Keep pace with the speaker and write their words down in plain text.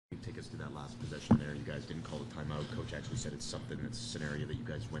us through that last possession there. You guys didn't call the timeout. Coach actually said it's something, it's a scenario that you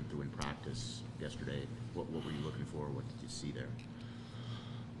guys went through in practice yesterday. What were you looking for? What did you see there?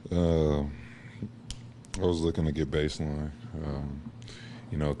 I was looking to get baseline.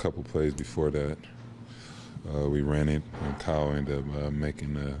 A couple plays before that, we ran it, and Kyle ended up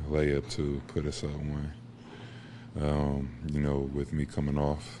making the layup to put us up one. With me coming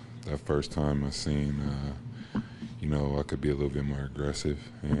off that first time, I seen, I could be a little bit more aggressive,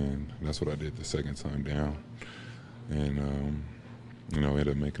 and that's what I did the second time down, and, ended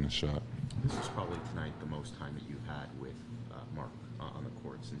up making a shot. This is probably tonight the most time that you've had with Mark on the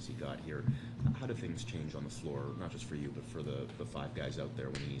court since he got here. How do things change on the floor, not just for you, but for the five guys out there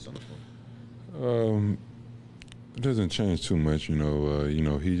when he's on the floor? It doesn't change too much, he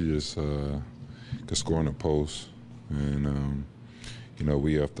just can score on the post, and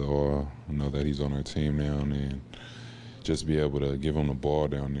we have to all know that he's on our team now, and just be able to give him the ball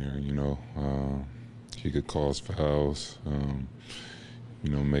down there. He could cause fouls,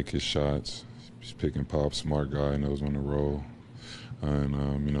 make his shots. He's pick and pop, smart guy, knows when to roll,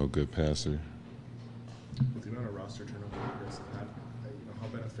 and good passer. With the amount of roster turnover you guys have had, how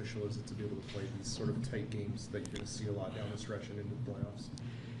beneficial is it to be able to play these sort of tight games that you're going to see a lot down the stretch and into the playoffs?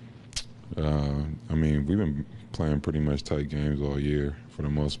 We've been playing pretty much tight games all year for the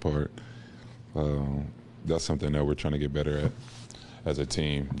most part. That's something that we're trying to get better at as a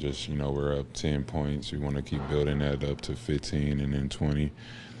team. Just, we're up 10 points. We want to keep building that up to 15 and then 20.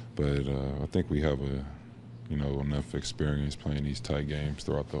 But I think we have enough experience playing these tight games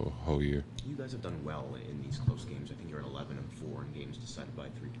throughout the whole year. You guys have done well in these close games. I think you're at 11-4 in games decided by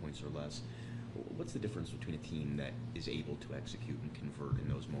 3 points or less. What's the difference between a team that is able to execute and convert in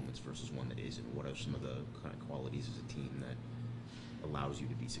those moments versus one that isn't? What are some of the kind of qualities as a team that allows you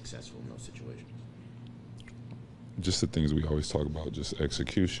to be successful in those situations? Just the things we always talk about, just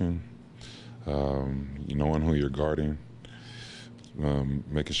execution, knowing who you're guarding,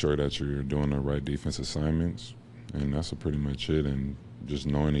 making sure that you're doing the right defense assignments, and that's pretty much it. And just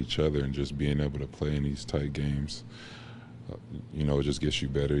knowing each other and just being able to play in these tight games, it just gets you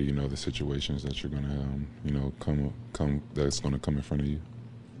better. The situations that you're gonna, that's gonna come in front of you.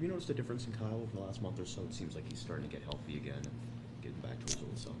 Have you noticed a difference in Kyle over the last month or so? It seems like he's starting to get healthy again and getting back to his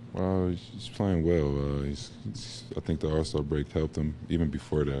old self. Well, he's playing well. I think the All-Star break helped him. Even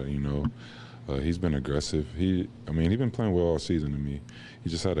before that, he's been aggressive. He's been playing well all season to me. He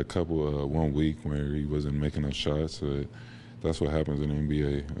just had a couple, 1 week where he wasn't making enough shots. But that's what happens in the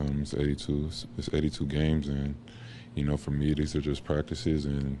NBA. It's 82 games, and for me, these are just practices,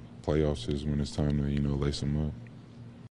 and playoffs is when it's time to lace them up.